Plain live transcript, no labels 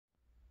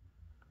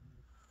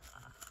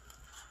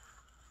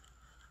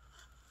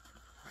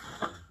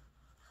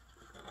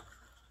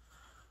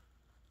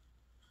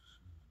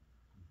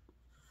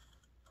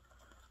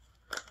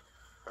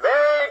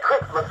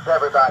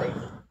everybody.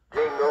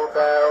 Jingle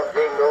bells,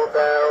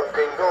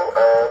 jingle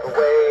all the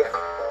way.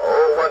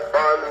 Oh, what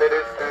fun it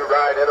is to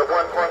ride in a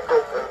one-horse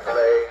open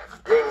sleigh.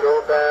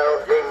 Jingle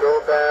bells,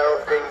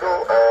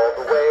 jingle all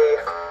the way.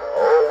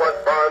 Oh, what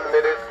fun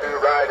it is to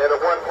ride in a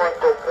one-horse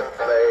open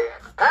sleigh.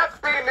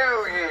 Happy New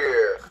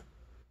Year!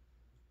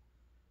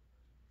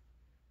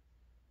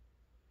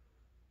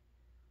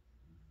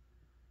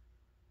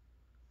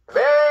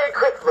 Merry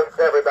Christmas,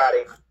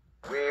 everybody!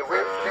 We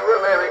wish you a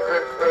Merry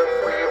Christmas,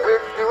 we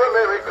wish you a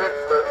Merry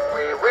Christmas,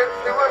 we wish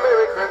you a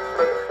Merry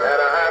Christmas and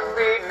a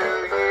Happy New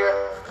Year.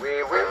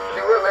 We wish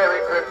you a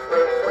Merry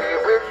Christmas, we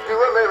wish you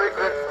a Merry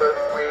Christmas,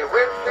 we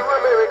wish you a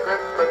Merry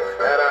Christmas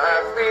and a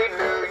Happy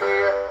New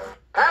Year.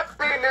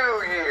 Happy New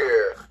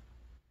Year!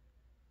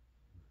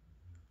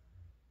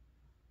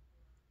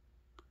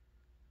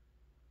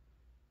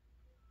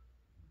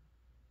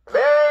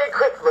 Merry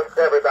Christmas,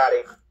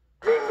 everybody!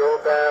 Jingle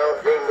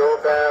bells,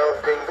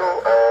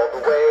 jingle all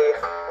the way.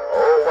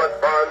 Oh, what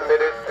fun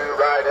it is to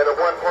ride in a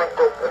one-horse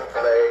open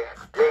sleigh.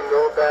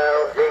 Jingle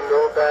bells,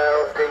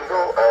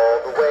 jingle all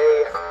the way.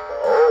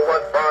 Oh,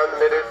 what fun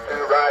it is to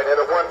ride in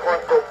a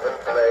one-horse open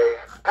sleigh.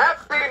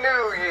 Happy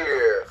New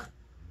Year!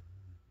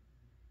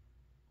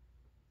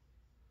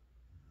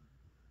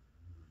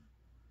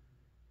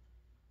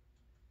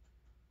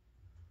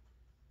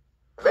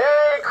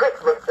 Merry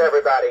Christmas,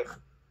 everybody!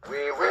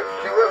 We wish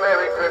you a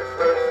Merry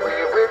Christmas,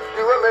 we